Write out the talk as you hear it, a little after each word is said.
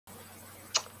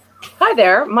Hi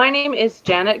there, my name is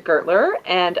Janet Gurtler,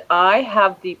 and I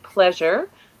have the pleasure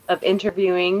of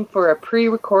interviewing for a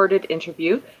pre-recorded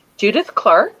interview Judith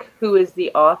Clark, who is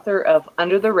the author of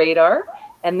Under the Radar,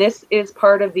 and this is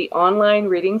part of the online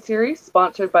reading series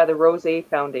sponsored by the Rose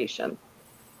Foundation.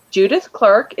 Judith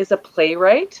Clark is a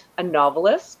playwright, a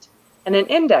novelist, and an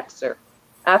indexer.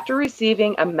 After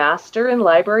receiving a Master in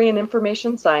Library and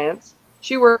Information Science,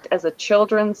 she worked as a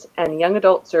children's and young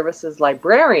adult services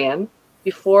librarian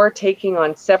before taking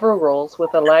on several roles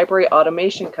with a library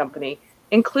automation company,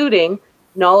 including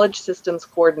Knowledge Systems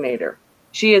Coordinator.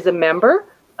 She is a member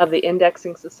of the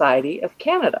Indexing Society of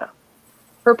Canada.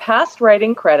 Her past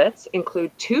writing credits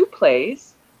include 2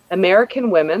 plays,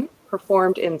 American Women,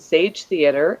 performed in Sage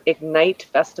Theatre Ignite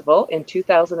Festival in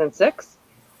 2006,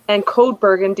 and Code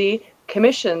Burgundy,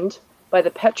 commissioned by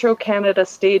the Petro-Canada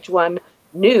Stage 1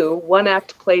 new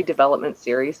one-act play development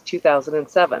series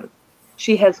 2007.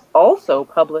 She has also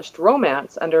published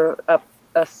romance under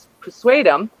a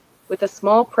pseudonym with a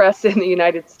small press in the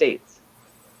United States.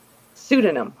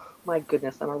 Pseudonym. My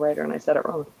goodness, I'm a writer and I said it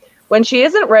wrong. When she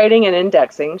isn't writing and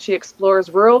indexing, she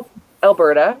explores rural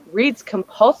Alberta, reads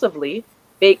compulsively,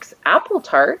 bakes apple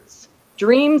tarts,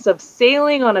 dreams of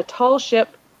sailing on a tall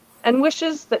ship, and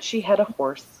wishes that she had a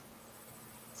horse.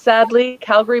 Sadly,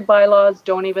 Calgary bylaws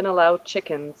don't even allow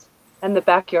chickens, and the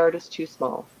backyard is too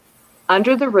small.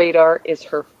 Under the Radar is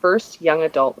her first young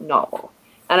adult novel.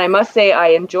 And I must say, I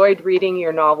enjoyed reading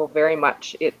your novel very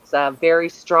much. It's a very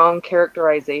strong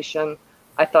characterization.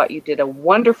 I thought you did a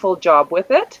wonderful job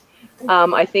with it.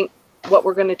 I think what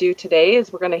we're going to do today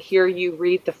is we're going to hear you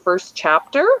read the first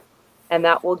chapter, and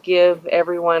that will give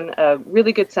everyone a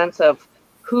really good sense of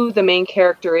who the main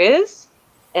character is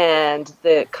and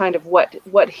the kind of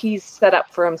what he's set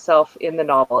up for himself in the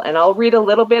novel. And I'll read a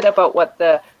little bit about what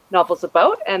the novel's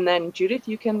about, and then Judith,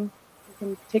 you can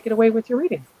take it away with your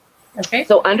reading. Okay.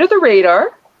 So Under the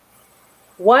Radar,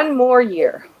 1 more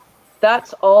year.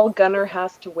 That's all Gunnar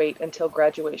has to wait until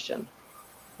graduation.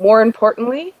 More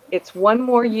importantly, it's 1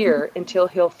 more year until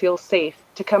he'll feel safe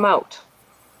to come out.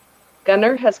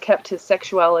 Gunnar has kept his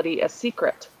sexuality a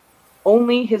secret.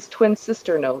 Only his twin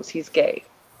sister knows he's gay.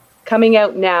 Coming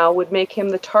out now would make him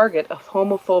the target of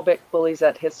homophobic bullies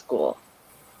at his school.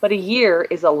 But a year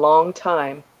is a long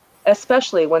time,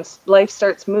 especially when life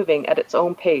starts moving at its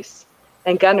own pace,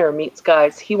 and Gunnar meets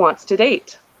guys he wants to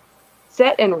date.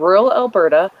 Set in rural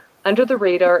Alberta, Under the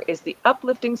Radar is the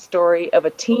uplifting story of a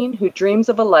teen who dreams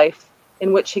of a life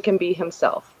in which he can be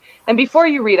himself. And before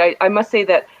you read, I must say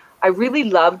that I really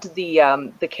loved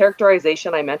the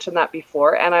characterization. I mentioned that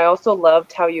before, and I also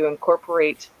loved how you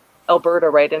incorporate Alberta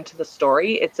right into the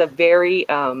story. It's a very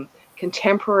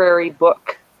contemporary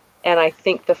book, and I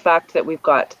think the fact that we've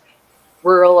got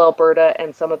rural Alberta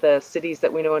and some of the cities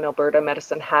that we know in Alberta,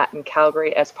 Medicine Hat and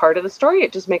Calgary, as part of the story,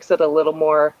 it just makes it a little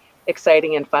more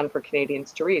exciting and fun for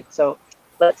Canadians to read. So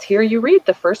let's hear you read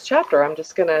the first chapter. I'm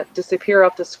just going to disappear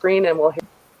off the screen and we'll hear.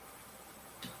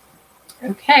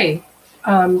 Okay.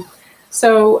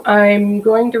 So I'm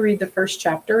going to read the first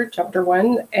chapter, chapter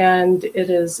 1, and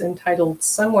it is entitled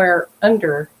Somewhere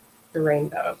Under the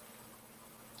Rainbow.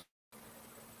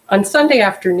 On Sunday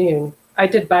afternoon, I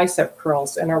did bicep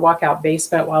curls in our walkout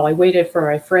basement while I waited for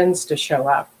my friends to show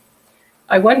up.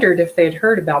 I wondered if they'd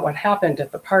heard about what happened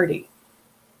at the party.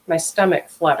 My stomach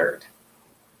fluttered.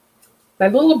 My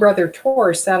little brother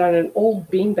Tor sat on an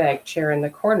old beanbag chair in the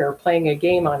corner playing a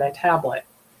game on a tablet.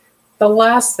 The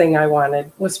last thing I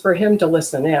wanted was for him to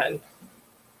listen in.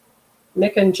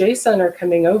 Mick and Jason are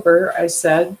coming over, I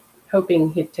said,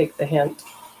 hoping he'd take the hint.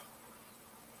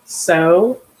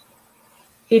 So?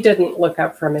 He didn't look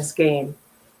up from his game.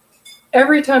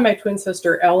 Every time my twin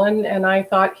sister Ellen and I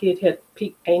thought he'd hit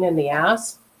peak pain in the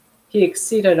ass, he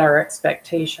exceeded our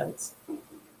expectations.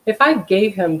 If I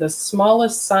gave him the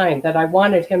smallest sign that I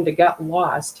wanted him to get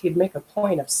lost, he'd make a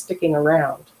point of sticking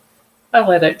around. I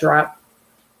let it drop.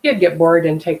 He'd get bored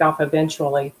and take off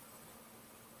eventually.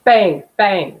 Bang,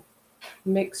 bang.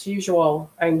 Mick's usual,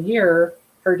 I'm here,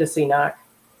 courtesy knock.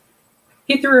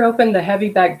 He threw open the heavy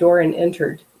back door and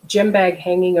entered, gym bag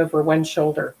hanging over one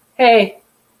shoulder. Hey!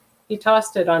 He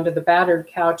tossed it onto the battered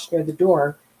couch near the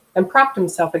door and propped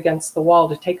himself against the wall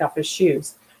to take off his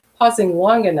shoes, pausing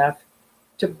long enough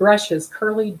to brush his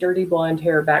curly, dirty blonde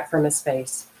hair back from his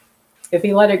face. If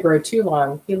he let it grow too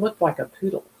long, he looked like a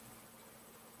poodle.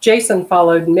 Jason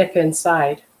followed Mick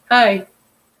inside. Hi.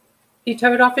 He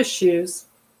toed off his shoes,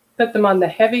 put them on the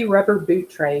heavy rubber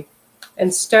boot tray,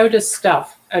 and stowed his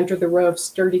stuff under the row of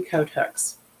sturdy coat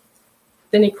hooks.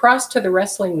 Then he crossed to the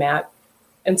wrestling mat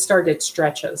and started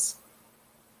stretches.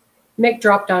 Mick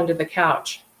dropped onto the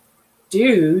couch.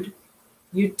 Dude,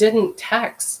 you didn't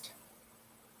text.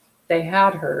 They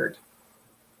had heard.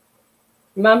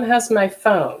 Mom has my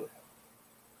phone.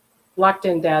 Locked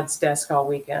in Dad's desk all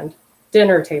weekend.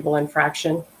 Dinner table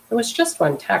infraction. It was just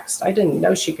one text. I didn't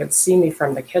know she could see me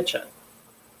from the kitchen.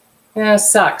 Yeah,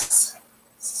 sucks.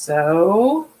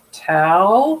 So,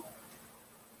 tell.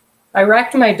 I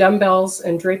racked my dumbbells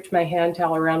and draped my hand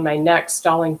towel around my neck,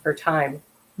 stalling for time.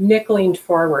 Nick leaned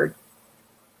forward.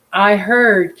 I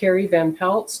heard Carrie Van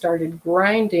Pelt started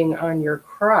grinding on your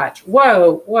crotch.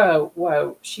 Whoa, whoa,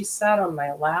 whoa. She sat on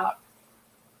my lap.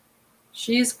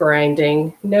 She's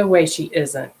grinding. No way she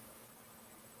isn't.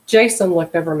 Jason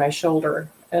looked over my shoulder,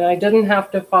 and I didn't have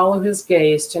to follow his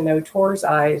gaze to know Tor's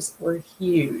eyes were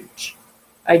huge.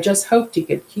 I just hoped he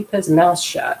could keep his mouth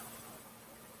shut.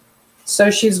 So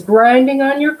she's grinding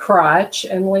on your crotch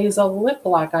and lays a lip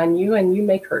lock on you, and you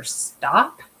make her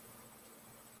stop?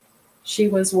 She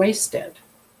was wasted.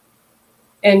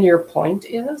 And your point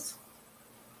is?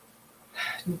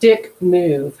 Dick,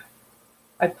 move.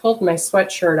 I pulled my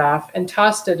sweatshirt off and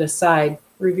tossed it aside,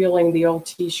 revealing the old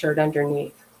t-shirt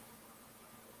underneath.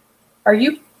 Are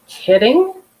you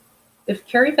kidding? If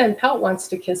Carrie Van Pelt wants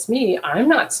to kiss me, I'm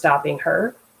not stopping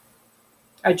her.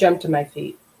 I jumped to my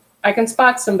feet. I can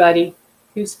spot somebody.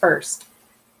 Who's first?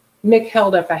 Mick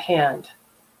held up a hand.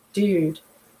 Dude,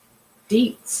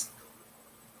 deets.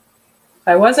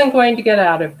 I wasn't going to get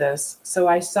out of this, so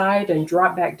I sighed and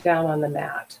dropped back down on the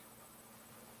mat.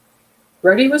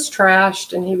 Brody was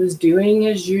trashed, and he was doing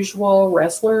his usual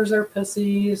wrestlers are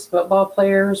pussies, football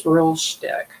players rule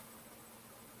shtick.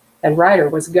 And Ryder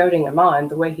was goading him on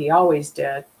the way he always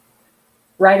did.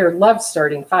 Ryder loved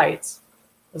starting fights,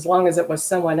 as long as it was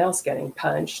someone else getting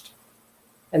punched.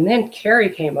 And then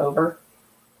Carrie came over.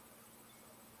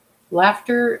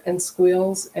 Laughter and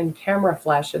squeals and camera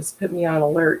flashes put me on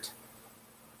alert.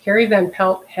 Carrie Van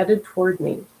Pelt headed toward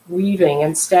me, weaving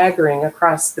and staggering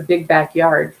across the big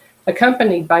backyard,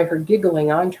 accompanied by her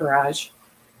giggling entourage.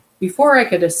 Before I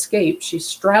could escape, she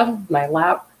straddled my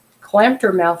lap, clamped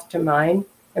her mouth to mine,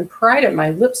 and pried at my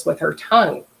lips with her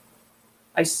tongue.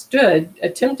 I stood,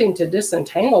 attempting to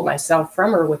disentangle myself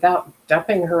from her without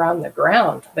dumping her on the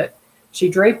ground, but she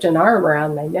draped an arm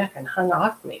around my neck and hung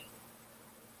off me.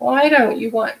 Why don't you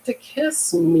want to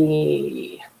kiss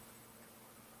me?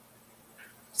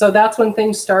 So that's when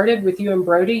things started with you and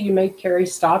Brody. You made Carrie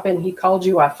stop and he called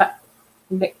you a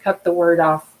Nick cut the word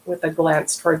off with a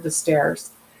glance toward the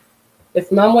stairs.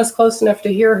 If Mom was close enough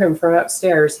to hear him from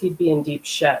upstairs, he'd be in deep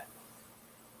shit.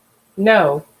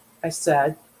 No, I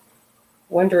said,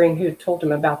 wondering who had told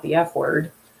him about the F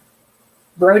word.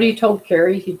 Brody told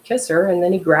Carrie he'd kiss her, and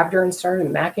then he grabbed her and started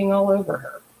macking all over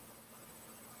her.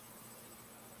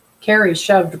 Carrie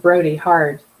shoved Brody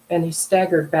hard, and he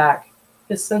staggered back,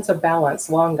 his sense of balance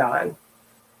long gone.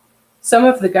 Some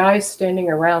of the guys standing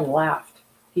around laughed.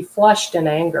 He flushed in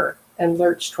anger and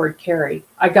lurched toward Carrie.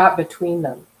 I got between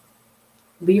them.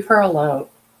 Leave her alone.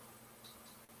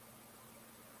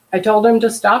 I told him to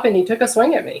stop, and he took a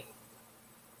swing at me.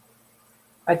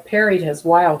 I parried his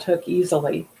wild hook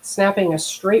easily, snapping a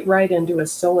straight right into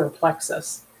his solar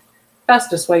plexus.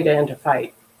 Fastest way to end a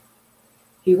fight.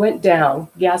 He went down,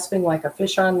 gasping like a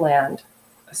fish on land.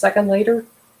 A second later,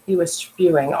 he was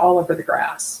spewing all over the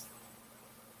grass.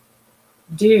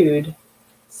 Dude,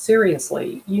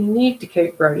 seriously, you need to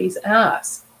kick Brody's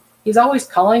ass. He's always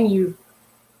calling you.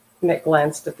 Mick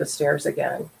glanced at the stairs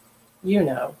again. You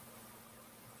know.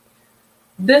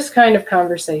 This kind of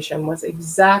conversation was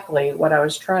exactly what I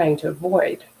was trying to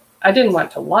avoid. I didn't want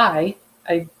to lie.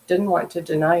 I didn't want to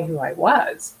deny who I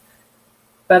was.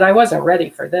 But I wasn't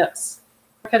ready for this.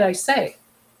 What could I say?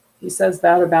 He says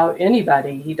that about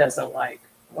anybody he doesn't like.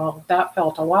 Well, that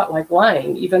felt a lot like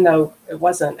lying, even though it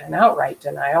wasn't an outright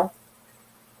denial.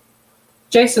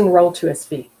 Jason rolled to his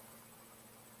feet.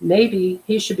 Maybe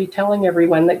he should be telling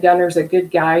everyone that Gunner's a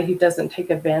good guy who doesn't take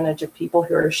advantage of people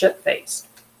who are shit-faced.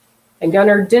 And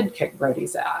Gunner did kick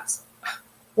Brody's ass.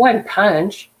 One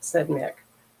punch, said Mick.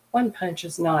 One punch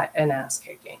is not an ass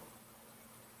kicking.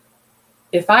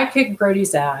 If I kick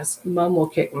Brody's ass, Mom will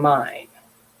kick mine.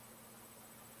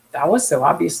 That was so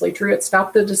obviously true it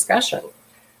stopped the discussion.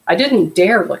 I didn't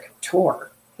dare look at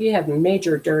Tor. He had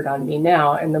major dirt on me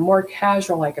now, and the more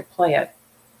casual I could play it,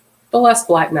 the less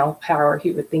blackmail power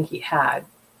he would think he had.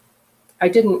 I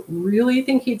didn't really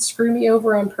think he'd screw me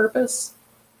over on purpose,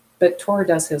 but Tor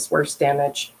does his worst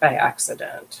damage by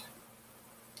accident.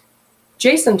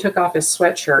 Jason took off his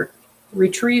sweatshirt,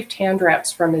 retrieved hand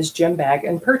wraps from his gym bag,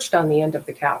 and perched on the end of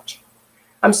the couch.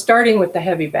 I'm starting with the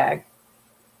heavy bag.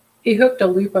 He hooked a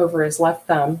loop over his left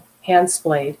thumb, hand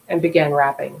splayed, and began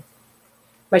wrapping.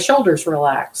 My shoulders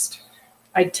relaxed.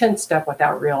 I tensed up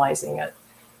without realizing it.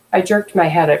 I jerked my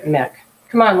head at Mick.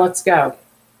 Come on, let's go.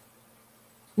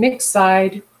 Mick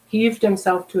sighed, heaved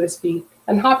himself to his feet,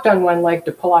 and hopped on one leg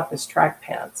to pull off his track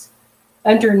pants.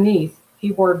 Underneath,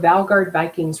 he wore Valgard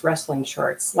Vikings wrestling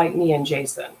shorts, like me and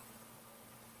Jason.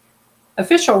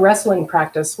 Official wrestling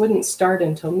practice wouldn't start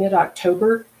until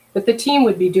mid-October, but the team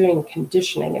would be doing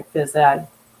conditioning at phys ed.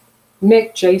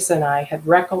 Mick, Jason, and I had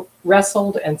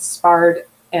wrestled and sparred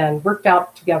and worked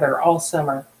out together all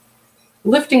summer.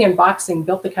 Lifting and boxing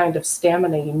built the kind of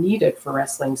stamina you needed for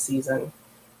wrestling season.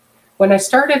 When I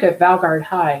started at Valgard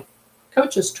High,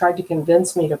 coaches tried to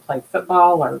convince me to play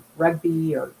football or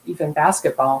rugby or even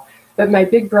basketball, but my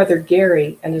big brother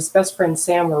Gary and his best friend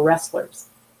Sam were wrestlers.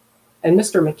 And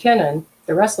Mr. McKinnon,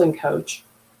 the wrestling coach,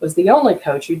 was the only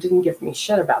coach who didn't give me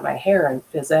shit about my hair in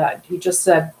phys ed. He just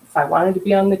said if I wanted to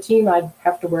be on the team, I'd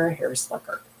have to wear a hair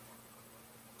slicker.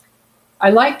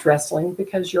 I liked wrestling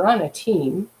because you're on a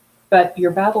team, but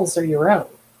your battles are your own.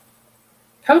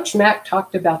 Coach Mack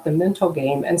talked about the mental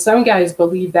game, and some guys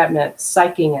believed that meant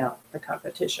psyching out the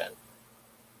competition.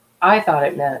 I thought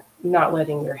it meant not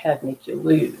letting your head make you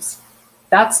lose.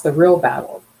 That's the real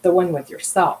battle, the one with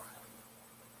yourself.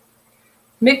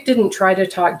 Mick didn't try to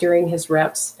talk during his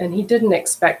reps, and he didn't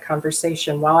expect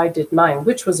conversation while I did mine,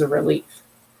 which was a relief.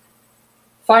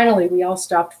 Finally, we all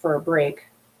stopped for a break,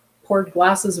 poured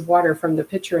glasses of water from the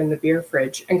pitcher in the beer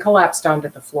fridge, and collapsed onto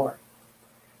the floor.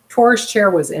 Tor's chair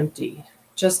was empty,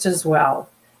 just as well.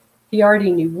 He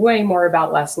already knew way more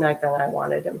about last night than I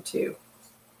wanted him to.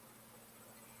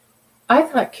 I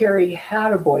thought Carrie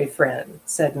had a boyfriend,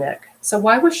 said Mick, so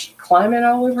why was she climbing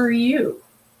all over you?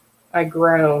 I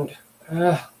groaned.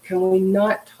 Ugh, can we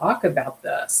not talk about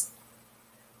this?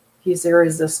 He's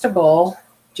irresistible,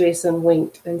 Jason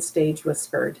winked and stage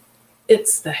whispered.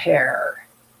 It's the hair.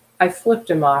 I flipped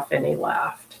him off and he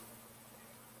laughed.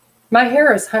 My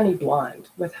hair is honey blonde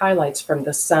with highlights from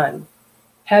the sun,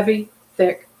 heavy,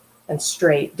 thick, and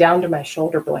straight down to my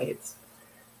shoulder blades.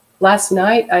 Last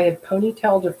night, I had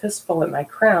ponytailed a fistful at my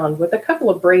crown with a couple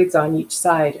of braids on each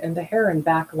side and the hair and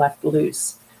back left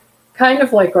loose. Kind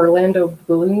of like Orlando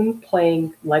Bloom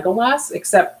playing Legolas,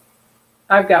 except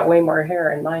I've got way more hair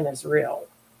and mine is real.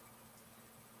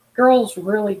 Girls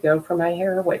really go for my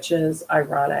hair, which is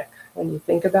ironic when you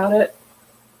think about it.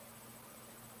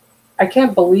 I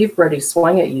can't believe Brody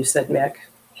swung at you, said Mick.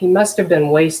 He must have been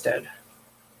wasted.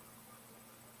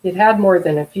 He'd had more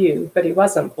than a few, but he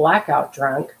wasn't blackout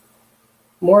drunk.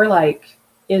 More like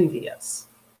envious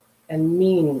and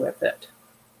mean with it.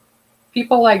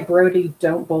 People like Brody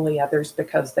don't bully others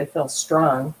because they feel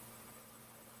strong.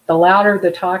 The louder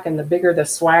the talk and the bigger the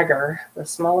swagger, the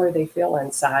smaller they feel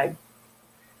inside.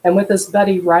 And with his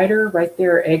buddy Ryder right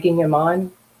there egging him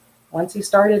on, once he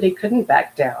started, he couldn't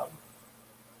back down.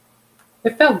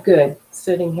 It felt good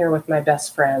sitting here with my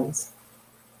best friends.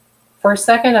 For a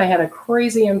second, I had a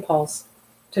crazy impulse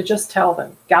to just tell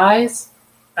them, guys,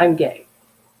 I'm gay.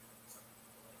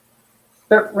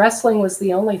 But wrestling was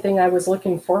the only thing I was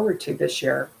looking forward to this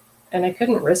year, and I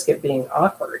couldn't risk it being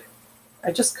awkward.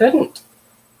 I just couldn't.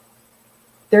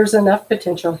 There's enough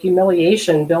potential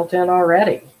humiliation built in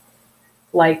already,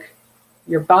 like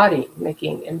your body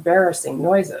making embarrassing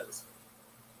noises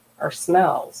or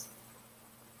smells.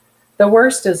 The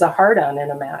worst is a hard-on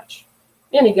in a match.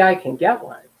 Any guy can get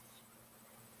one.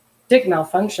 Dick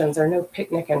malfunctions are no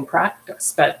picnic in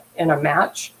practice, but in a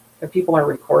match that people are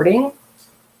recording,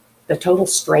 the total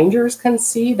strangers can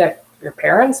see that your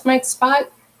parents might spot.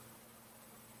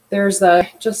 There's a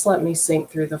just let me sink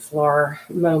through the floor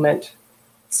moment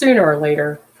sooner or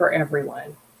later for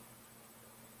everyone.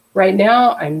 Right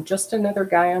now, I'm just another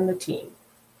guy on the team.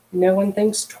 No one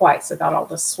thinks twice about all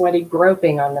the sweaty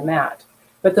groping on the mat.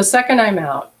 But the second I'm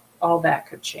out, all that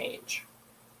could change.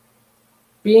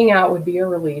 Being out would be a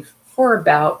relief for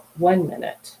about 1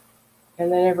 minute,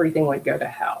 and then everything would go to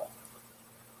hell.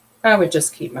 I would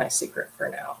just keep my secret for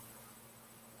now.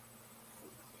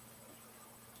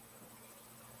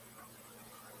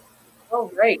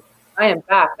 Oh, great. I am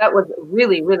back. That was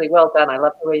really, really well done. I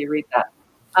love the way you read that.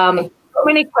 So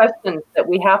many questions that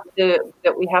we have to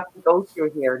go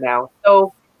through here now.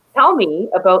 So tell me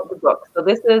about the book. So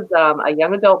this is a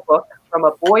young adult book from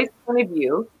a boy's point of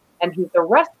view, and he's a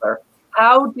wrestler.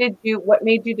 What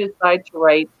made you decide to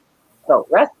write about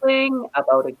wrestling,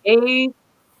 about a gay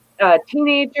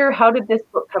teenager? How did this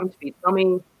book come to be? Tell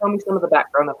me some of the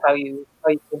background of how you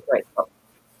came to write the book.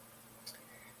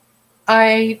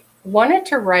 I wanted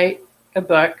to write a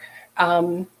book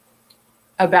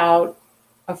about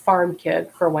a farm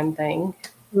kid, for one thing.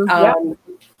 Mm-hmm.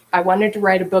 I wanted to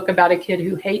write a book about a kid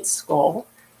who hates school.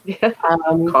 Yeah,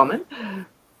 common.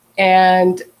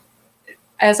 And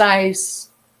as I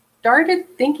started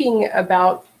thinking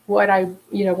about what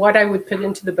I would put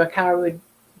into the book, how I would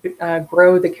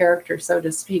grow the character, so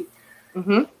to speak.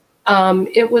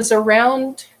 It was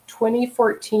around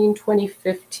 2014,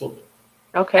 2015.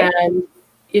 Okay. And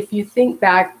if you think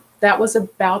back, that was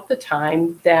about the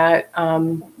time that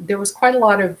there was quite a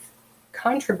lot of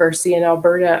controversy in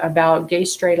Alberta about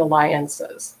gay-straight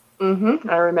alliances.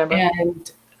 I remember.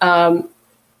 And,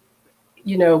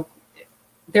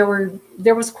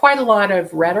 there was quite a lot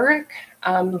of rhetoric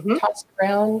tossed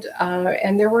around,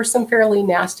 and there were some fairly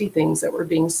nasty things that were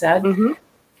being said.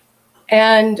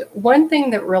 And one thing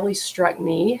that really struck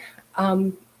me,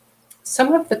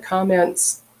 some of the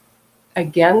comments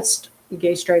against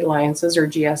gay-straight alliances, or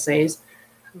GSAs,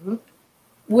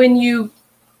 when you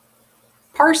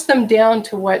parse them down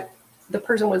to what the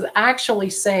person was actually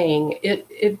saying,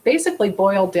 it basically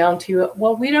boiled down to,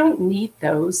 well, we don't need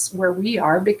those where we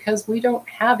are because we don't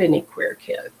have any queer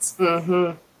kids.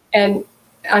 And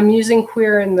I'm using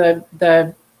queer in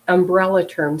the umbrella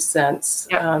term sense.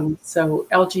 So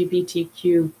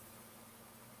LGBTQ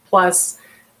plus,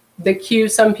 the Q,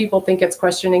 some people think it's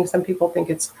questioning, some people think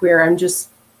it's queer. I'm just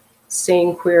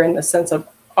saying queer in the sense of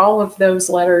all of those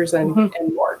letters and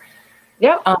more.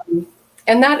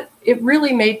 And that, it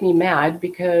really made me mad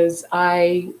because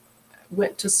I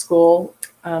went to school,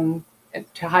 to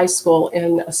high school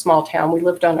in a small town. We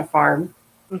lived on a farm.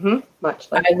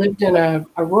 Much like I lived in a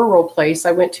rural place.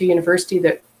 I went to university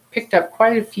that picked up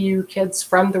quite a few kids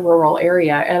from the rural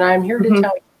area. And I'm here to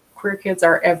tell you, queer kids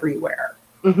are everywhere.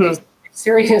 They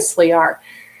seriously are.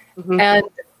 And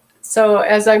so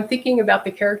as I'm thinking about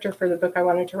the character for the book I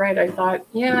wanted to write, I thought,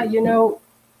 yeah,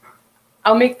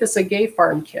 I'll make this a gay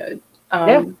farm kid.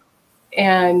 And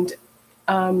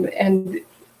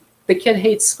the kid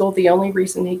hates school. The only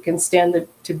reason he can stand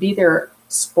to be there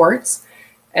sports.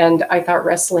 And I thought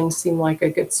wrestling seemed like a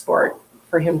good sport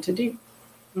for him to do.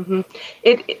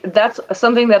 That's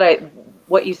something that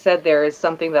what you said there is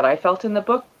something that I felt in the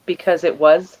book, because it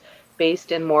was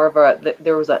based in more of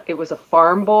it was a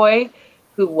farm boy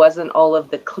who wasn't all of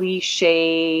the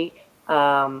cliche,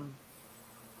 all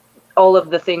of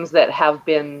the things that have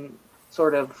been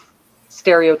sort of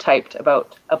stereotyped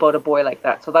about a boy like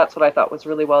that. So that's what I thought was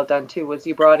really well done too, was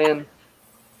you brought in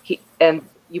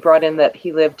that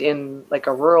he lived in like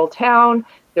a rural town.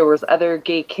 There was other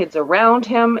gay kids around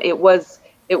him. It was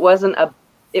a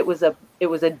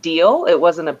deal. It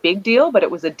wasn't a big deal, but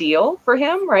it was a deal for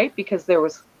him, right? Because there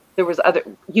was other,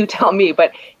 you tell me,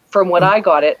 but from what I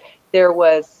got it, there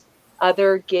was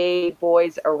other gay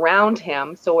boys around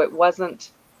him. So it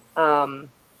wasn't,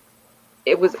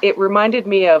 it reminded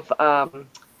me of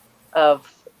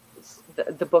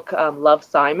the book Love,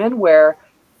 Simon, where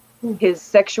his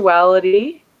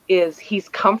sexuality he's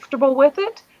comfortable with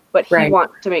it, but he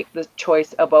wants to make the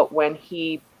choice about when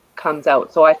he comes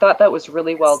out. So I thought that was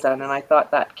really well done, and I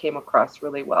thought that came across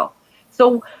really well.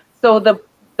 So the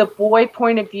boy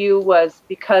point of view was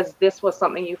because this was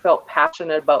something you felt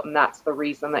passionate about, and that's the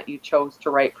reason that you chose to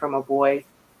write from a boy's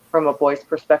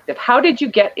perspective. How did you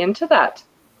get into that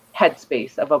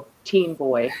headspace of a teen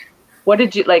boy? What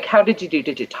did you like? How did you do?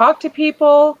 Did you talk to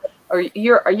people? Or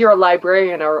you're a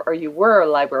librarian, or you were a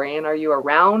librarian? Are you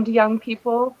around young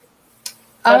people?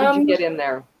 How did you get in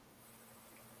there?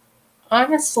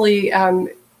 Honestly,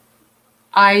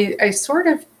 I sort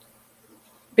of,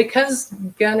 because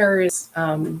Gunnar is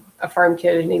a farm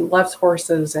kid and he loves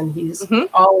horses and he's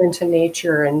all into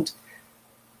nature, and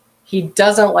he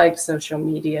doesn't like social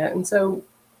media. And so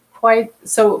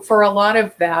for a lot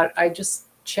of that, I just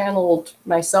channeled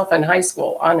myself in high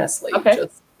school, honestly,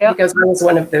 because I was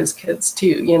one of those kids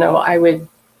too. I would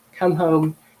come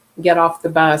home, get off the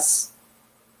bus,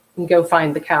 and go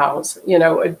find the cows,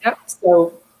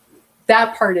 So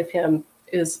that part of him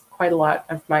is quite a lot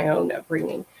of my own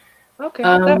upbringing.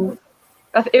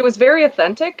 It was very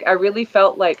authentic. I really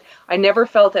felt like I never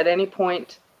felt at any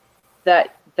point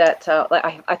that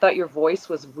I thought your voice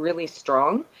was really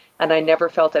strong, and I never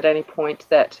felt at any point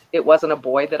that it wasn't a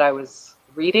boy that I was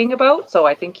reading about. So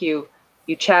I think you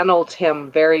channeled him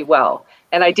very well.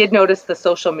 And I did notice the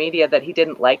social media that he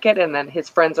didn't like it, and then his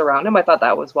friends around him. I thought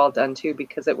that was well done too,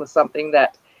 because it was something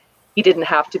that he didn't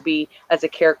have to be as a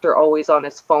character always on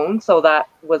his phone. So that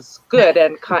was good,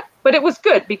 but it was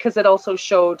good because it also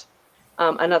showed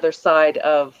another side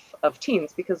of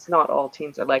teens, because not all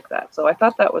teens are like that. So I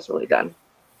thought that was really done.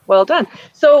 Well done.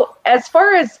 So as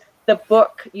far as the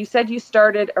book, you said you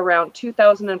started around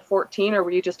 2014, or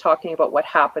were you just talking about what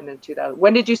happened in 2000?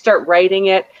 When did you start writing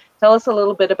it? Tell us a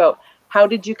little bit about how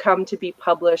did you come to be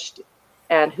published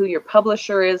and who your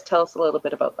publisher is. Tell us a little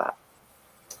bit about that.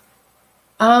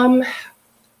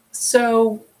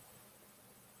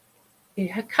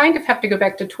 kind of have to go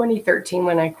back to 2013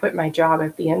 when I quit my job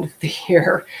at the end of the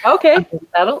year. Okay,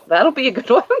 that'll be a good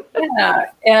one.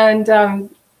 Yeah, and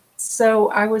so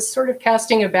I was sort of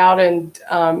casting about,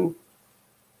 and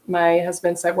my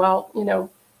husband said, well,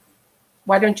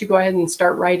 why don't you go ahead and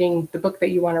start writing the book that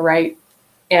you want to write,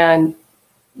 and,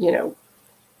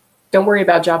 don't worry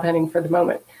about job hunting for the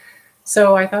moment.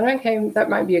 So I thought, okay, that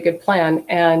might be a good plan.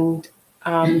 And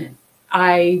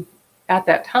I, at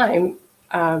that time,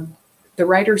 the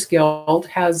Writers Guild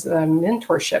has a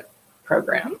mentorship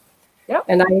program. Yep.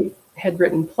 And I had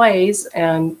written plays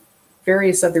and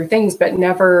various other things, but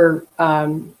never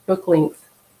book length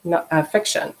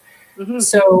fiction. Mm-hmm.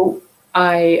 So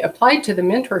I applied to the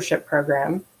mentorship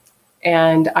program,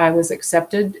 and I was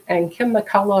accepted. And Kim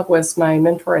McCullough was my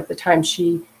mentor at the time.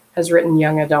 She has written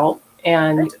young adult,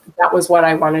 and that was what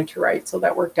I wanted to write. So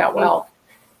that worked out well.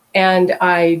 And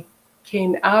I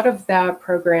came out of that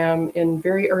program in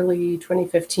very early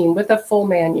 2015 with a full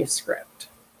manuscript,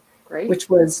 Great. Which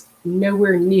was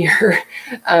nowhere near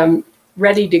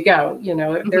ready to go.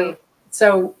 Mm-hmm.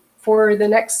 So for the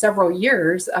next several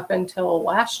years, up until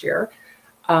last year,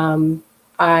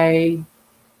 I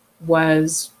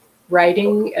was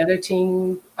writing,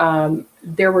 editing.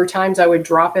 There were times I would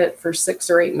drop it for 6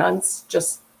 or 8 months.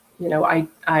 Just, I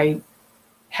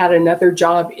had another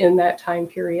job in that time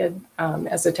period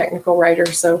as a technical writer.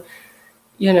 So,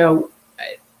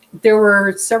 there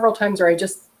were several times where I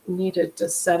just needed to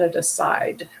set it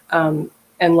aside and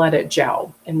let it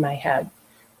gel in my head.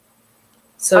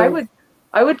 So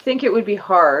I would think it would be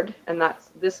hard, and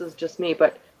this is just me,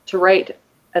 but to write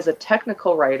as a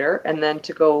technical writer and then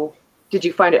to go, did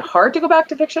you find it hard to go back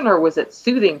to fiction, or was it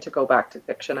soothing to go back to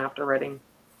fiction after writing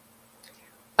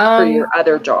for your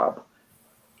other job?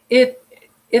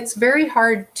 It's very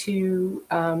hard to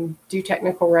do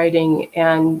technical writing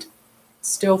and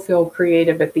still feel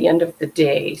creative at the end of the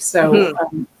day. So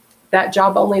that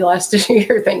job only lasted a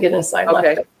year. Thank goodness I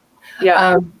left it.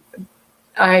 Yeah.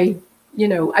 I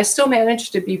still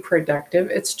managed to be productive.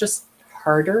 It's just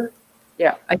harder.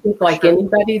 Yeah. I think like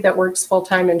anybody that works full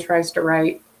time and tries to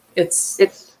write, it's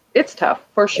tough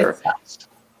for sure. Tough.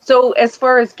 So as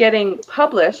far as getting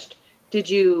published, did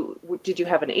you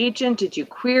have an agent? Did you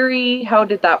query? How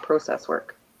did that process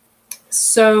work?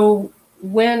 So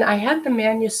when I had the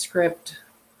manuscript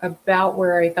about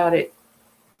where I thought it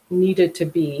needed to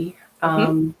be,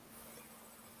 and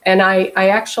I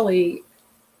actually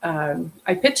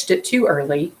I pitched it too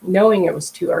early, knowing it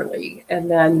was too early, and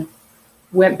then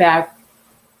went back,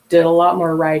 did a lot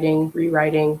more writing,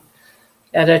 rewriting,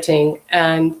 editing,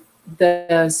 and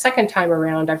the second time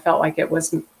around, I felt like it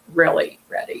was really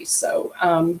ready. So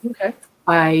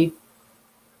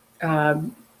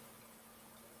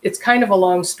it's kind of a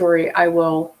long story. I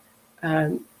will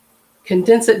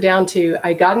condense it down to,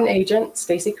 I got an agent,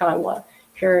 Stacy Conla,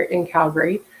 here in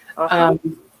Calgary.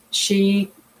 Awesome.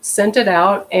 She sent it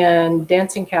out, and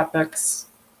Dancing Cat Books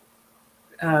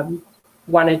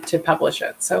wanted to publish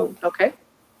it. So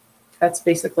that's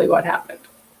basically what happened.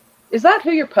 Is that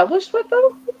who you're published with,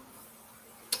 though?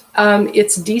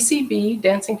 It's DCB,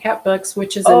 Dancing Cat Books,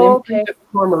 which is an imprint of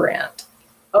Cormorant.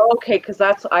 Okay, because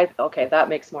that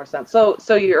makes more sense.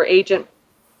 So your agent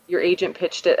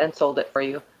pitched it and sold it for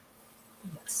you.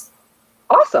 Yes.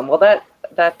 Awesome. Well,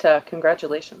 that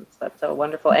congratulations. That's so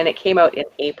wonderful. And it came out in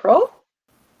April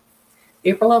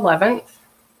 11th.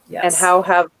 Yes. And how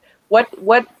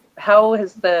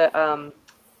has the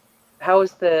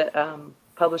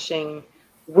publishing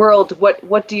world,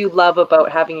 what do you love about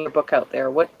having your book out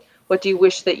there? What do you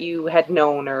wish that you had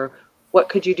known, or what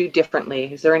could you do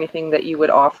differently? Is there anything that you would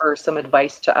offer some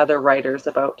advice to other writers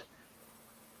about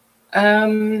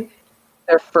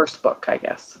their first book, I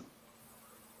guess?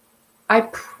 I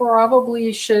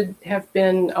probably should have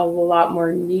been a lot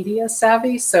more media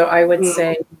savvy. So I would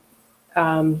say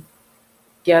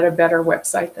get a better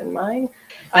website than mine.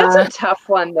 That's a tough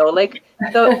one, though. Like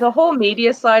the whole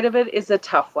media side of it is a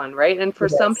tough one, right? And for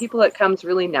some people, it comes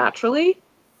really naturally.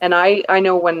 And I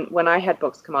know when I had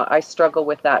books come out, I struggle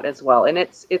with that as well. And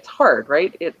it's hard,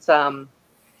 right? It's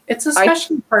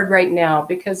especially hard right now,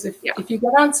 because if you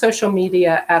get on social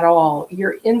media at all,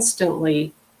 you're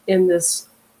instantly in this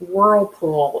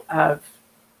whirlpool of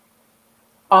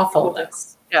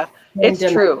awfulness. Yeah, it's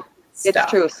true.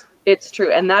 It's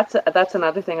true. And that's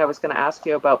another thing I was going to ask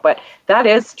you about. But that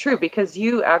is true, because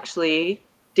you actually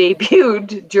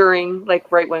debuted during,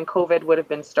 like, right when COVID would have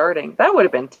been starting. That would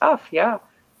have been tough. Yeah,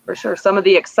 for sure. Some of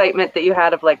the excitement that you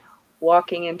had of, like,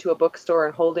 walking into a bookstore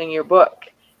and holding your book,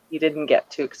 you didn't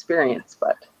get to experience.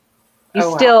 But you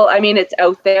still, I mean, it's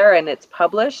out there and it's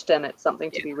published, and it's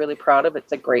something to be really proud of.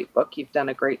 It's a great book. You've done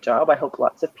a great job. I hope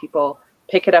lots of people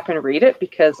pick it up and read it,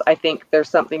 because I think there's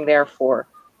something there for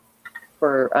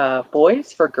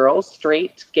boys, for girls,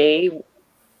 straight, gay,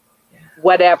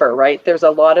 whatever, right? There's a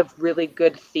lot of really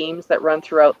good themes that run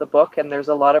throughout the book, and there's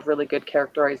a lot of really good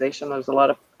characterization. There's a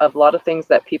lot of things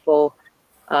that people,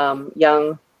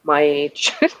 young, my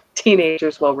age,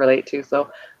 teenagers will relate to.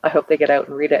 So I hope they get out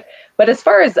and read it. But as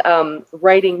far as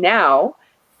writing now,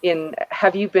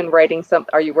 have you been writing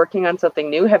are you working on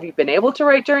something new? Have you been able to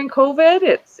write during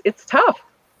COVID? It's tough.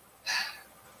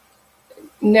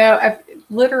 No,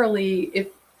 literally,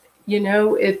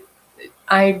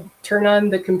 I turn on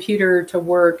the computer to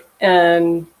work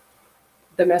and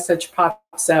the message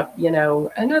pops up,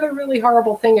 another really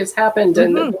horrible thing has happened,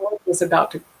 and the world is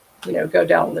about to, go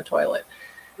down the toilet.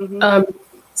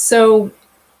 So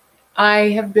I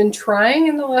have been trying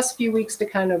in the last few weeks to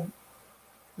kind of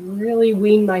really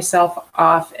wean myself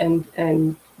off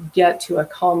and get to a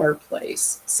calmer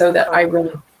place so that I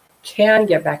really can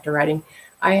get back to writing.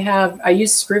 I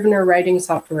use Scrivener writing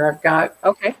software. I've got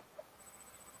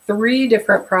 3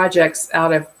 different projects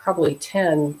out of probably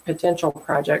 10 potential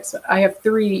projects. I have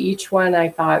 3. Each one I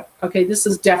thought, okay, this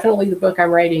is definitely the book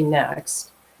I'm writing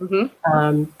next.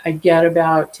 I get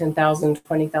about 10,000,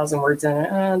 20,000 words in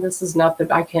it. This is not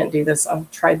I can't do this. I'll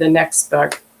try the next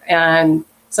book. And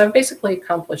so I've basically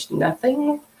accomplished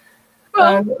nothing.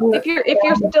 Well, if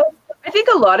you're still, I think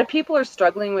a lot of people are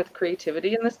struggling with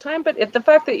creativity in this time, but the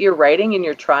fact that you're writing and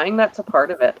you're trying, that's a part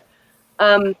of it.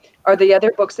 Are the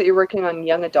other books that you're working on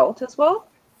young adult as well?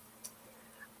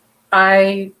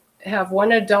 I have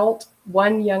 1 adult,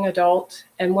 1 young adult,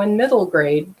 and 1 middle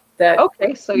grade.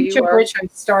 So each of which I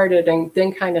started and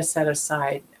then kind of set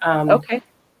aside.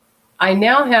 I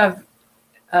now have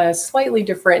a slightly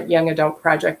different young adult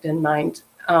project in mind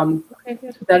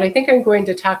that I think I'm going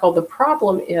to tackle. The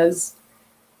problem is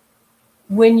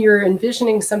when you're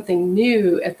envisioning something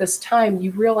new at this time,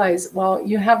 you realize, well,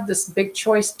 you have this big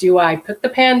choice. Do I put the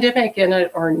pandemic in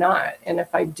it or not? And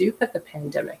if I do put the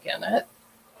pandemic in it,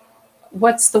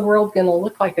 what's the world going to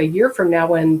look like a year from now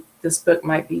when this book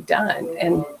might be done?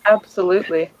 And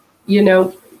absolutely,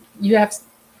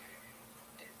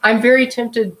 I'm very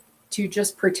tempted to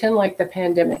just pretend like the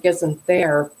pandemic isn't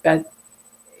there, but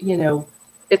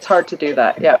it's hard to do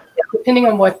that. Yeah. Depending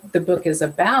on what the book is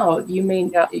about, you may,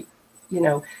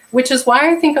 which is why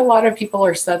I think a lot of people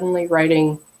are suddenly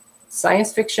writing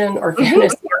science fiction or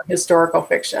fantasy or historical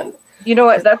fiction. You know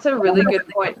what? That's a really good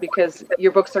point, because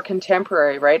your books are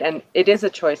contemporary, right? And it is a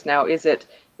choice now. Is it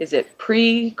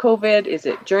pre-COVID? Is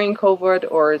it during COVID?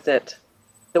 Or is it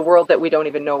the world that we don't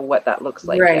even know what that looks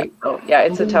like yet? So, yeah,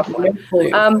 it's a tough one.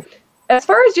 As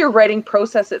far as your writing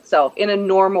process itself, in a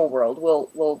normal world,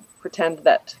 we'll pretend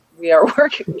that we are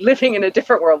living in a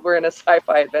different world. We're in a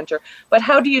sci-fi adventure. But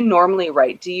how do you normally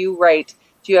write? Do you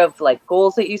have like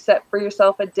goals that you set for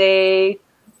yourself a day?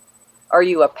 Are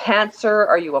you a pantser?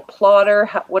 Are you a plotter?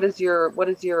 What does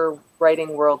your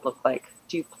writing world look like?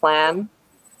 Do you plan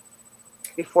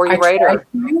before you write?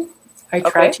 I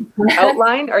try to plan.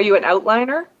 Outline? Are you an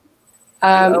outliner?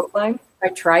 Outline? I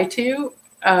try to.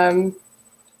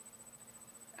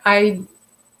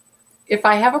 If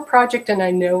I have a project and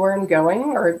I know where I'm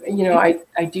going, or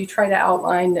I do try to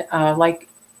outline.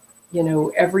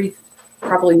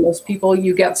 Probably most people,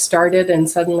 you get started and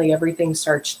suddenly everything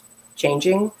starts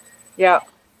changing. Yeah.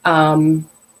 I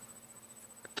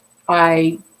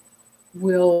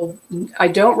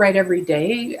don't write every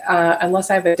day unless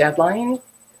I have a deadline.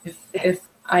 If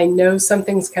I know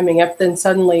something's coming up, then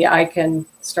suddenly I can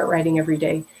start writing every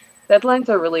day. Deadlines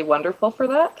are really wonderful for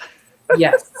that.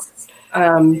 Yes.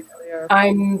 I'm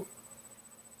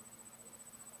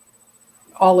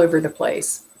all over the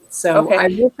place. So I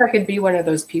wish I could be one of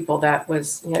those people that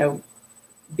was,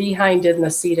 behind in the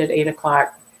seat at 8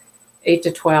 o'clock, 8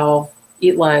 to 12,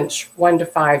 eat lunch, 1 to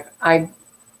 5. I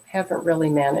haven't really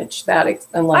managed that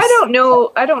unless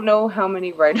I don't know how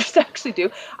many writers actually do.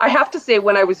 I have to say,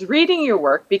 when I was reading your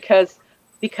work, because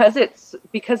it's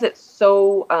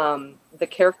so the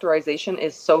characterization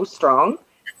is so strong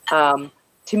to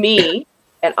me,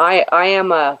 and I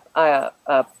am a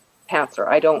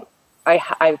pantser.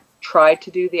 I tried to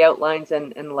do the outlines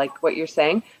and like what you're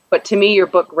saying, but to me your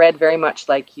book read very much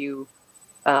like you,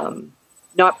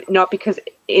 not because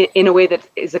in a way that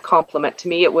is a compliment. To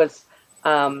me it was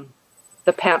the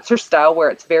pantser style, where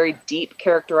it's very deep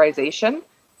characterization.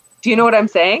 Do you know what I'm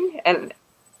saying? And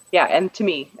yeah, and to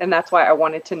me, and that's why I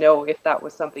wanted to know if that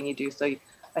was something you do. So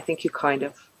I think you kind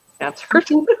of answered.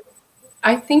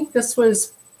 I think this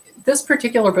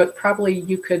particular book, probably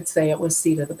you could say it was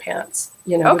seat of the pants.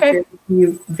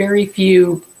 Very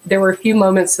few. There were a few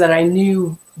moments that I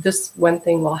knew this one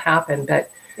thing will happen,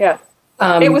 but yeah,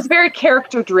 It was very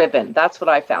character driven. That's what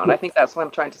I found. I think that's what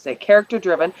I'm trying to say. Character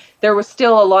driven. There was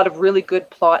still a lot of really good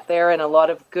plot there and a lot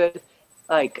of good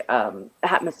like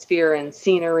atmosphere and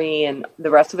scenery and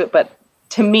the rest of it. But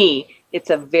to me,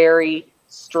 it's a very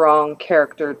strong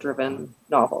character driven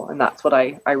novel. And that's what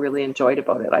I really enjoyed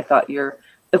about it. I thought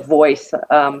the voice,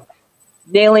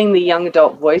 nailing the young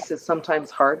adult voice is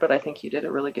sometimes hard, but I think you did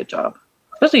a really good job.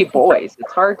 Especially boys.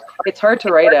 It's hard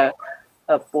to write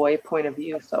a boy point of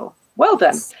view. So well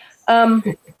done.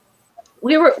 When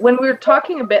we were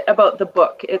talking a bit about the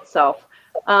book itself,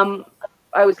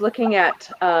 I was looking at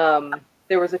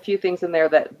there was a few things in there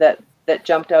that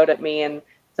jumped out at me and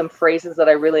some phrases that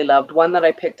I really loved. One that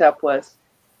I picked up was,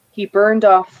 "He burned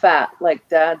off fat like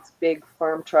Dad's big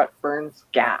farm truck burns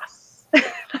gas."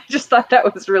 I just thought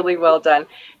that was really well done.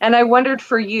 And I wondered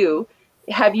for you,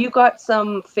 have you got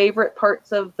some favorite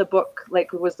parts of the book?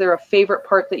 Like, was there a favorite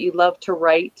part that you loved to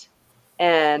write?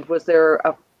 And was there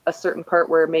a certain part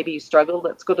where maybe you struggled?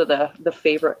 Let's go to the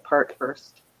favorite part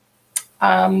first.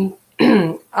 There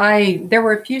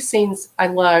were a few scenes I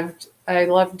loved. I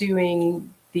loved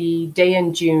doing the day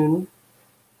in June.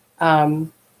 I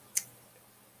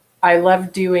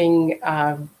love doing.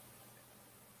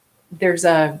 There's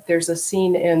a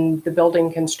scene in the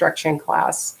building construction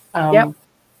class. Yep.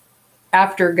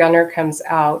 After Gunnar comes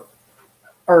out,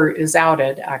 or is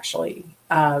outed actually,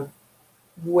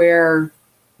 where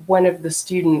one of the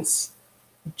students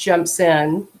jumps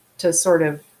in to sort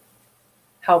of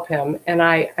help him, and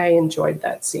I enjoyed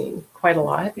that scene quite a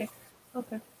lot.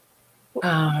 Okay.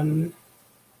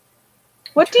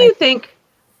 What do you think?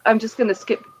 I'm just going to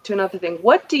skip to another thing.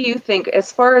 What do you think,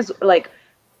 as far as like,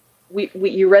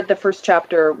 you read the first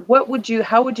chapter,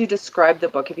 how would you describe the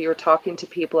book if you were talking to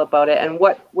people about it, and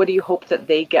what do you hope that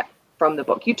they get from the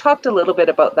book? You talked a little bit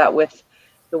about that with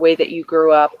the way that you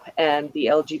grew up and the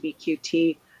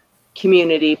LGBTQ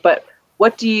community, but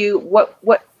what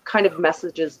kind of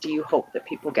messages do you hope that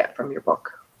people get from your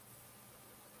book?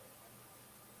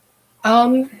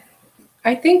 I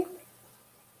think,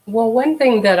 well, one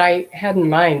thing that I had in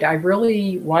mind, I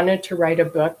really wanted to write a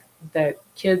book that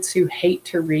kids who hate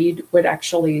to read would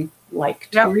actually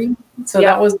like to read. So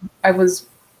I was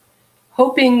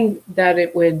hoping that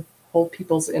it would hold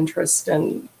people's interest,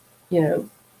 and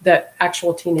that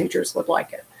actual teenagers would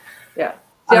like it. Yeah.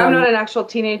 See, I'm not an actual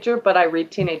teenager, but I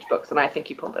read teenage books, and I think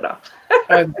you pulled it off.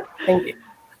 Thank you.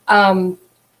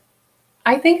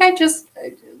 I think I just,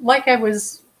 like I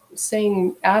was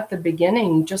saying at the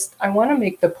beginning, I want to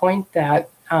make the point that,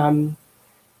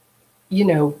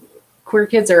 queer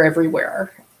kids are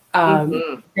everywhere.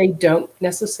 They don't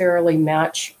necessarily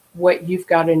match what you've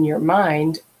got in your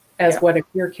mind as what a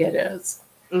queer kid is.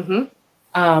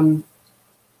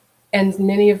 And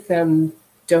many of them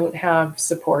don't have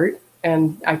support.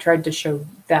 And I tried to show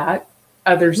that.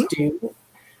 Others do.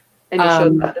 And you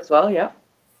showed that as well, yeah.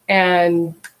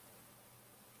 And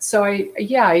so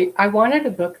I wanted a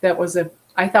book that was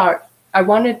I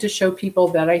wanted to show people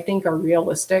that I think are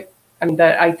realistic. I mean,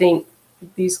 that I think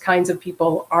these kinds of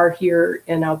people are here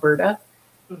in Alberta.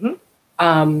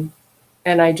 And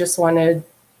I just wanted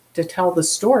to tell the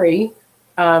story,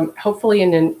 hopefully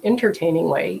in an entertaining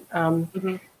way,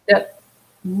 that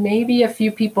maybe a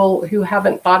few people who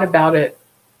haven't thought about it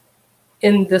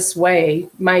in this way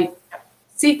might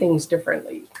see things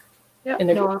differently. Yeah,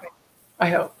 I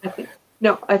hope.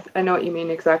 I know what you mean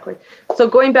exactly. So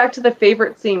going back to the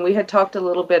favorite scene, we had talked a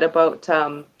little bit about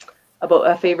a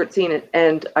favorite scene,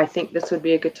 and I think this would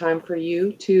be a good time for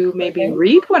you to maybe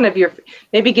read one of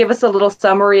maybe give us a little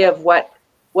summary of what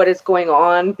is going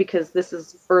on, because this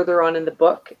is further on in the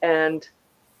book and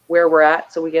where we're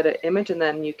at, so we get an image, and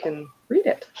then you can read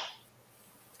it.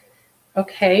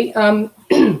 Okay.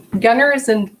 Gunnar is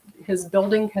in his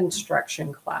building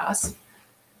construction class.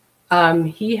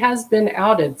 He has been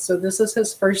outed, so this is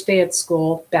his first day at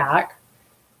school back.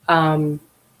 And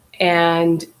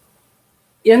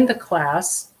in the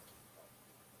class,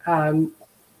 Eric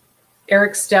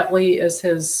Stetley is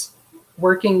his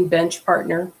working bench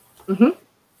partner.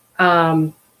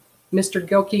 Mr.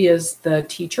 Gilkey is the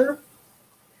teacher.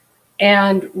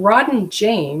 And Rodden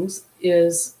James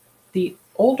is the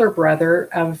older brother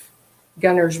of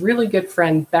Gunnar's really good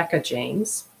friend, Becca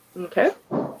James. Okay.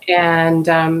 And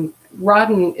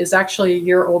Rodden is actually a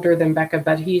year older than Becca,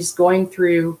 but he's going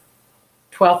through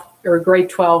grade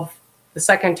 12 the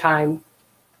second time,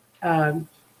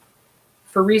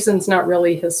 for reasons not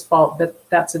really his fault, but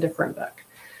that's a different book.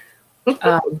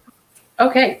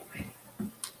 Okay.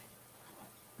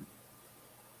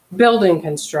 Building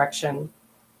construction.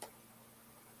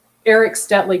 Eric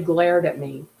Stetley glared at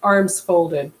me, arms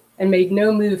folded, and made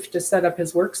no move to set up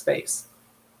his workspace.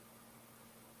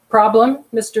 Problem,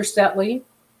 Mr. Stetley?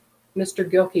 Mr.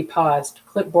 Gilkey paused,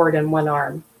 clipboard in one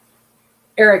arm.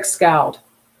 Eric scowled.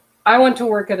 I want to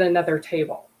work at another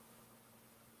table.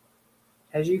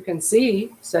 As you can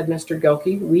see, said Mr.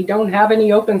 Gilkey, we don't have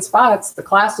any open spots. The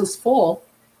class is full.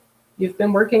 You've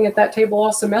been working at that table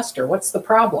all semester. What's the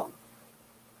problem?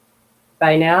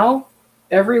 By now,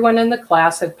 everyone in the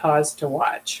class had paused to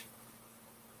watch.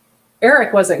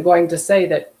 Eric wasn't going to say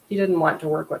that he didn't want to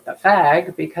work with the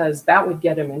fag because that would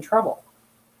get him in trouble.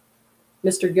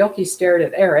 Mr. Gilkey stared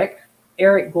at Eric.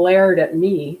 Eric glared at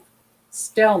me.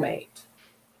 Stalemate.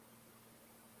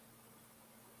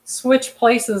 Switch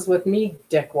places with me,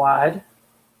 dickwad.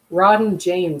 Rod and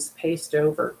James paced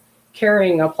over,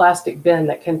 carrying a plastic bin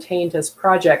that contained his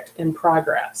project in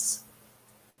progress.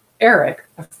 Eric,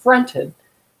 affronted,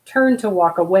 turned to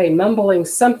walk away, mumbling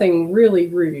something really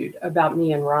rude about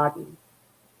me and Rodden.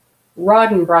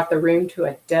 Rodden brought the room to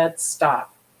a dead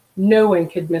stop. No one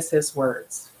could miss his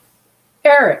words.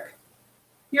 Eric,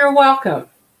 you're welcome.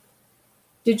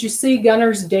 Did you see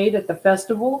Gunner's date at the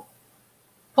festival?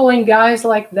 Pulling guys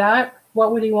like that,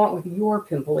 what would he want with your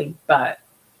pimply butt?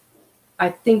 I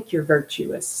think your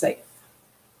virtue is safe.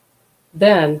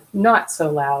 Then, not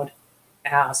so loud,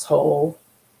 asshole.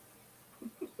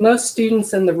 Most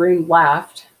students in the room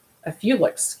laughed. A few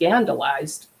looked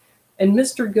scandalized. And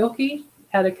Mr. Gilkey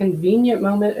had a convenient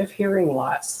moment of hearing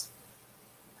loss.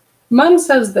 Mom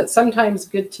says that sometimes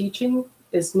good teaching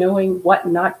is knowing what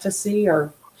not to see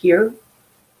or hear.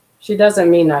 She doesn't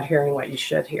mean not hearing what you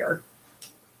should hear.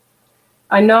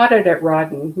 I nodded at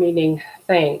Rodden, meaning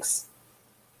thanks,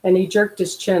 and he jerked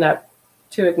his chin up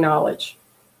to acknowledge.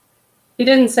 He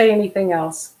didn't say anything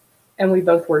else, and we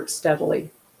both worked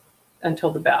steadily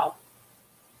until the bell.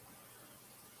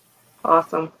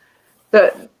 Awesome.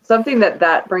 Something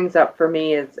that brings up for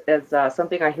me is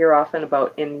something I hear often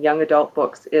about in young adult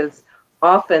books is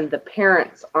often the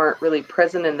parents aren't really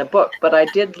present in the book, but I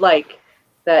did like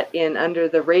that in Under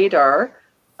the Radar,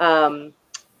 the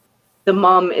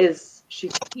mom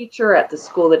she's a teacher at the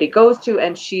school that he goes to,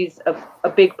 and she's a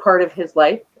big part of his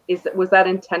life. Was that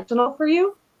intentional for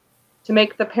you to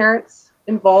make the parents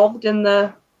involved in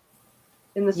the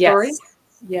story?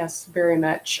 Yes, very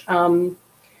much.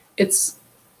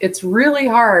 It's really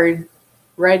hard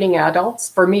writing adults,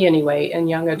 for me anyway, and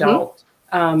young adult.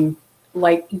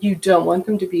 Like, you don't want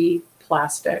them to be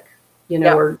plastic,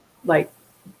 or like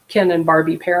Ken and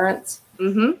Barbie parents.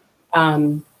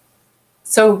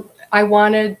 So I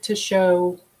wanted to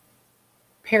show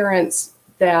parents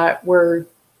that were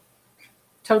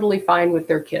totally fine with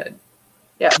their kid.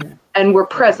 Yeah, and were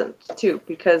present too,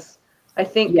 because I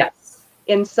think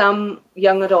in some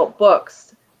young adult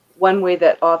books, one way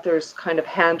that authors kind of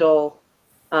handle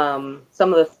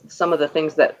some of the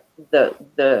things that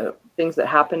the things that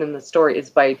happen in the story is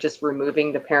by just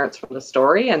removing the parents from the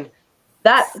story, and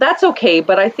that's okay.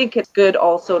 But I think it's good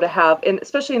also to have, and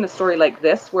especially in a story like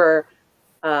this where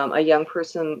a young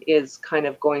person is kind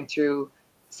of going through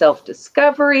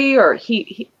self-discovery, or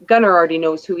Gunner already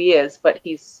knows who he is, but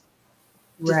he's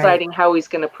deciding how he's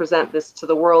going to present this to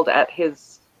the world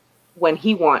when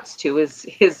he wants to, is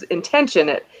his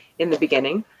intention in the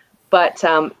beginning. But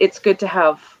it's good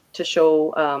to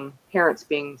show parents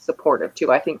being supportive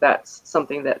too. I think that's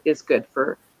something that is good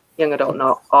for young adult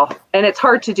novel, and it's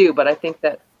hard to do, but I think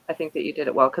that you did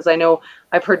it well, because I know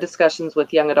I've heard discussions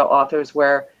with young adult authors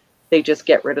where they just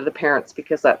get rid of the parents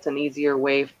because that's an easier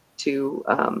way to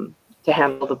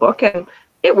handle the book, and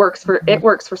it works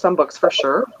for some books for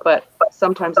sure, but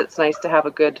sometimes it's nice to have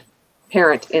a good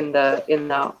parent in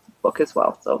the book as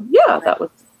well. So yeah, that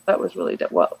was really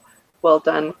well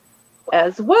done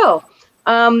as well.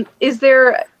 Was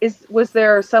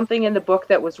there something in the book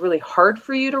that was really hard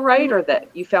for you to write, or that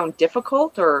you found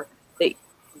difficult, or that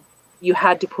you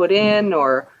had to put in,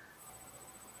 or?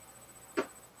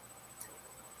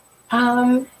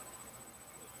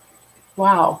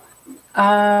 Wow.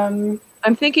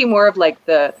 I'm thinking more of like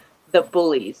the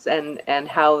bullies and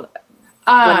how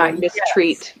when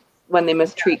they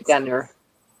mistreat Gunner.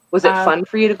 Was it fun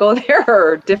for you to go there,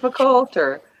 or difficult,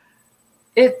 or?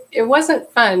 It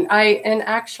wasn't fun.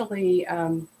 Actually,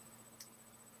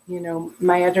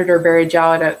 my editor, Barry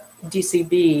Jowett at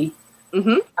DCB,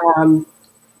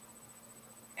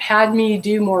 had me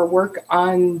do more work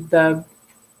on the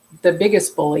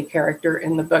biggest bully character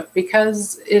in the book,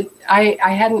 because I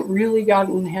hadn't really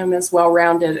gotten him as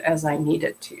well-rounded as I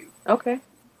needed to. Okay.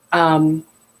 And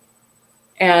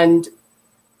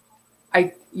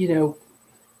I,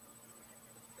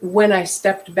 when I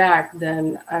stepped back,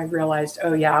 then I realized,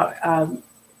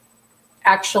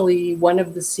 actually one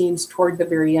of the scenes toward the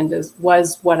very end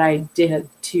was what I did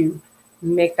to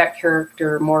make that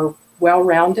character more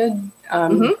well-rounded,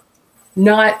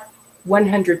 not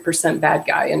 100% bad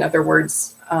guy. In other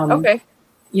words, Okay.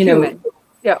 you Human. know,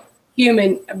 Yeah.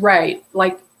 human, right?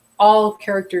 Like all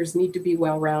characters need to be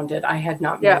well-rounded. I had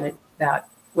not managed that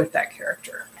with that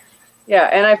character. Yeah,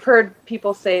 and I've heard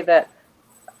people say that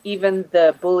even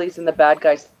the bullies and the bad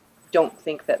guys don't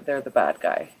think that they're the bad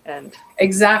guy, and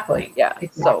Exactly. yeah,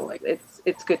 Exactly. so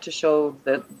it's good to show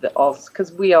the all,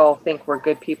 because we all think we're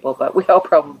good people, but we all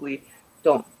probably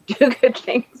don't do good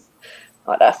things.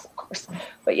 Not us, of course,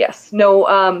 but yes,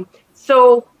 no.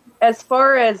 So as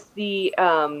far as the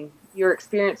your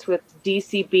experience with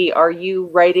DCB, are you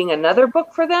writing another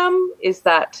book for them?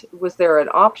 Was there an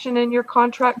option in your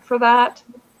contract for that?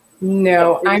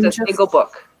 No, It's a single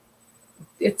book.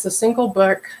 It's a single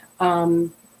book. So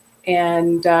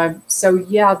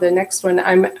yeah, the next one,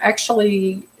 I'm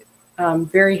actually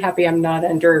very happy I'm not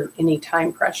under any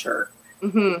time pressure.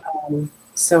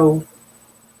 So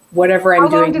whatever I'm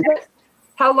doing next.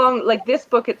 How long, like this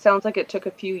book, it sounds like it took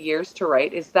a few years to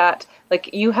write. Is that,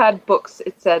 like, you had books,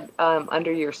 it said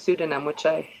under your pseudonym, which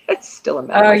it's still a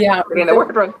matter. Oh yeah. Getting the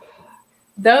word wrong.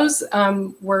 Those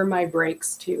were my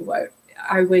breaks too.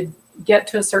 I would get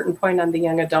to a certain point on the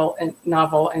young adult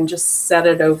novel and just set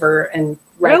it over and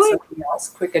write something else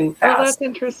quick and fast. Oh, that's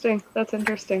interesting. That's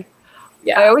interesting.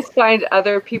 Yeah. I always find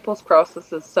other people's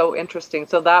processes so interesting.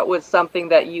 So that was something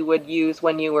that you would use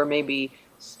when you were maybe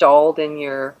stalled in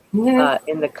your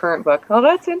in the current book. Oh,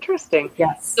 that's interesting.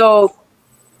 Yes. So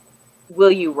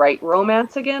will you write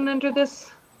romance again under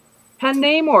this pen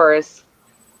name, or is...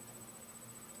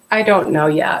 I don't know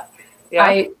yet. Yeah.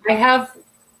 I have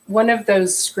one of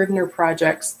those Scrivener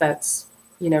projects that's,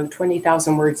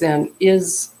 20,000 words in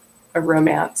is a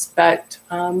romance, but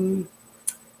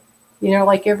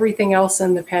like everything else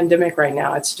in the pandemic right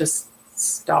now, it's just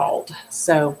stalled.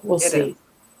 So we'll see.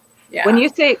 Yeah. When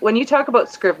you talk about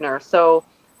Scrivener, so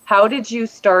how did you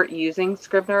start using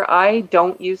Scrivener? I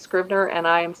don't use Scrivener, and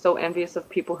I am so envious of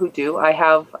people who do. I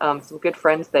have some good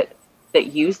friends that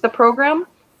use the program.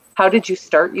 How did you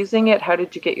start using it? How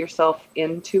did you get yourself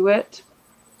into it?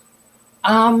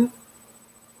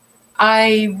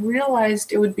 I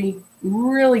realized it would be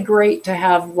really great to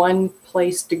have one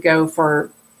place to go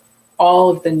for all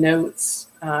of the notes,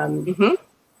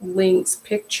 links,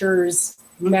 pictures,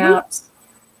 maps,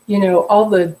 all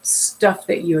the stuff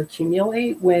that you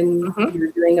accumulate when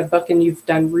you're doing a book and you've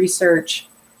done research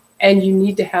and you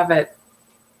need to have it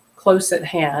close at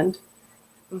hand.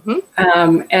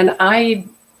 And I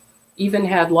even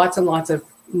had lots and lots of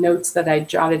notes that I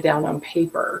jotted down on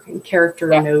paper and character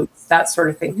notes, that sort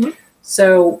of thing.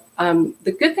 So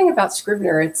the good thing about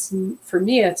Scrivener, for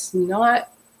me, it's not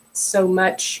so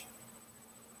much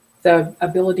the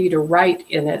ability to write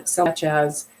in it so much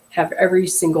as have every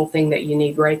single thing that you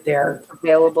need right there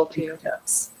available to you.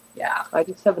 Yeah. I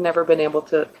just have never been able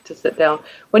to sit down.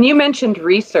 When you mentioned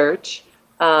research,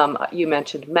 you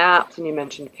mentioned maps and you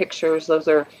mentioned pictures.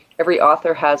 Every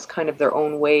author has kind of their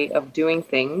own way of doing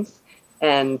things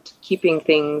and keeping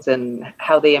things and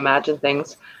how they imagine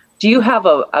things. Do you have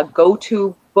a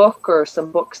go-to book or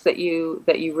some books that you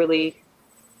really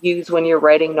use when you're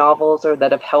writing novels or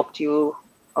that have helped you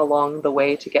along the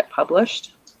way to get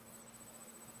published?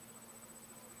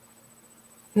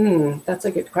 That's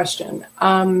a good question.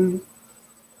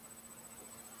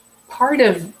 Part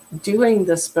of doing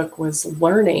this book was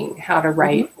learning how to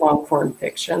write long form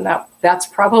fiction. That's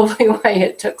probably why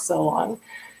it took so long.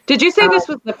 Did you say this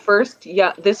was the first?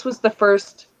 Yeah, this was the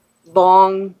first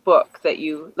long book that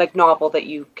novel that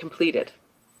you completed,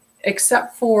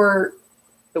 except for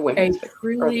a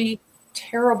really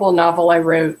terrible novel I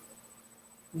wrote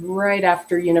right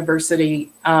after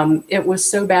university. It was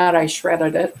so bad I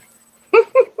shredded it.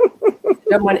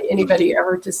 Don't want anybody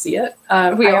ever to see it.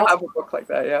 We all have a book like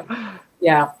that, yeah.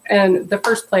 Yeah, and the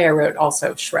first play I wrote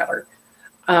also shredder.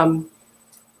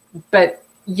 But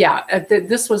yeah,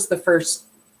 this was the first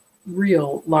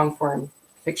real long form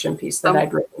fiction piece that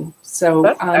I'd written. So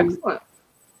that's excellent.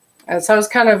 So I was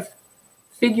kind of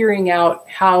figuring out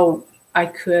how I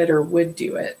could or would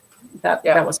do it. That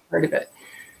was part of it.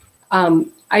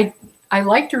 I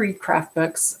like to read craft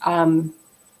books.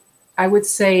 I would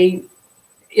say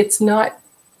it's not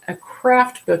a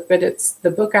craft book, but it's the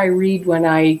book I read when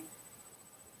I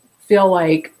feel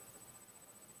like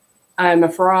I'm a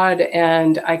fraud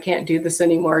and I can't do this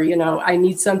anymore. I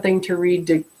need something to read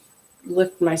to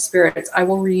lift my spirits. I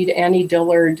will read Annie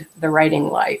Dillard, The Writing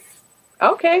Life.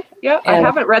 Okay. Yeah. And I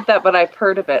haven't read that, but I've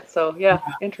heard of it. So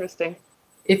interesting.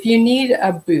 If you need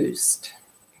a boost,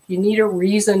 if you need a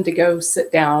reason to go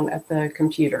sit down at the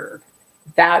computer,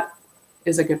 that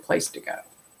is a good place to go.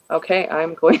 Okay,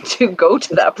 I'm going to go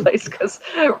to that place because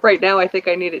right now I think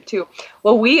I need it too.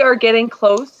 Well, we are getting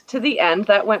close to the end.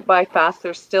 That went by fast.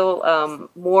 There's still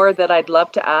more that I'd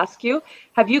love to ask you.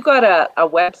 Have you got a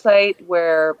website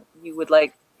where you would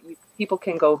like people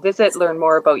can go visit, learn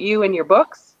more about you and your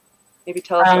books? Maybe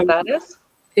tell us what that is.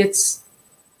 It's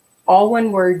all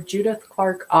one word,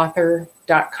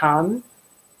 judithclarkauthor.com.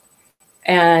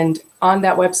 And on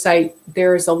that website,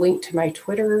 there's a link to my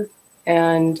Twitter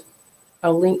and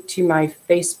a link to my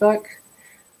Facebook.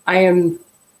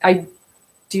 I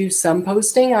do some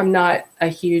posting. I'm not a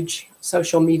huge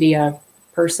social media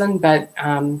person, but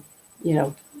you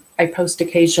know, I post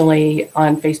occasionally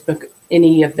on Facebook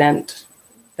any event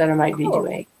that I might be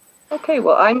doing. Okay,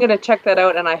 well, I'm going to check that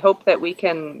out, and I hope that we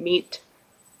can meet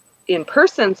in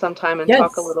person sometime and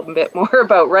talk a little bit more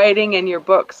about writing and your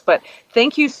books. But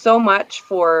thank you so much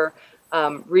for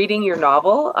reading your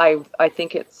novel. I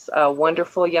think it's a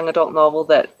wonderful young adult novel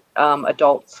that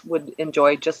adults would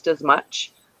enjoy just as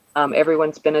much.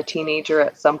 Everyone's been a teenager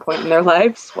at some point in their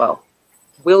lives. Well,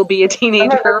 will be a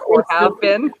teenager or have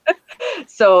been.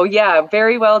 So yeah,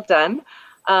 very well done.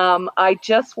 I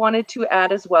just wanted to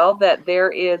add as well that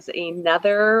there is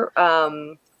another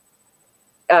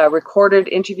recorded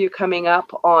interview coming up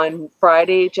on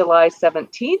Friday, July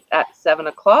 17th at 7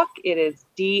 o'clock. It is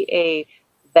D.A.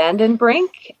 Vandenbrink,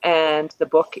 and the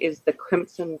book is The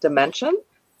Crimson Dimension.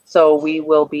 So we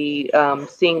will be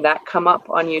seeing that come up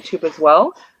on YouTube as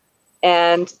well.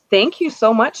 And thank you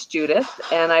so much, Judith.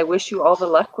 And I wish you all the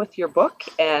luck with your book.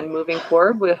 And moving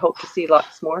forward, we hope to see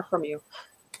lots more from you.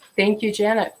 Thank you,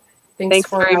 Janet. Thanks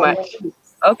very much.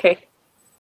 Okay.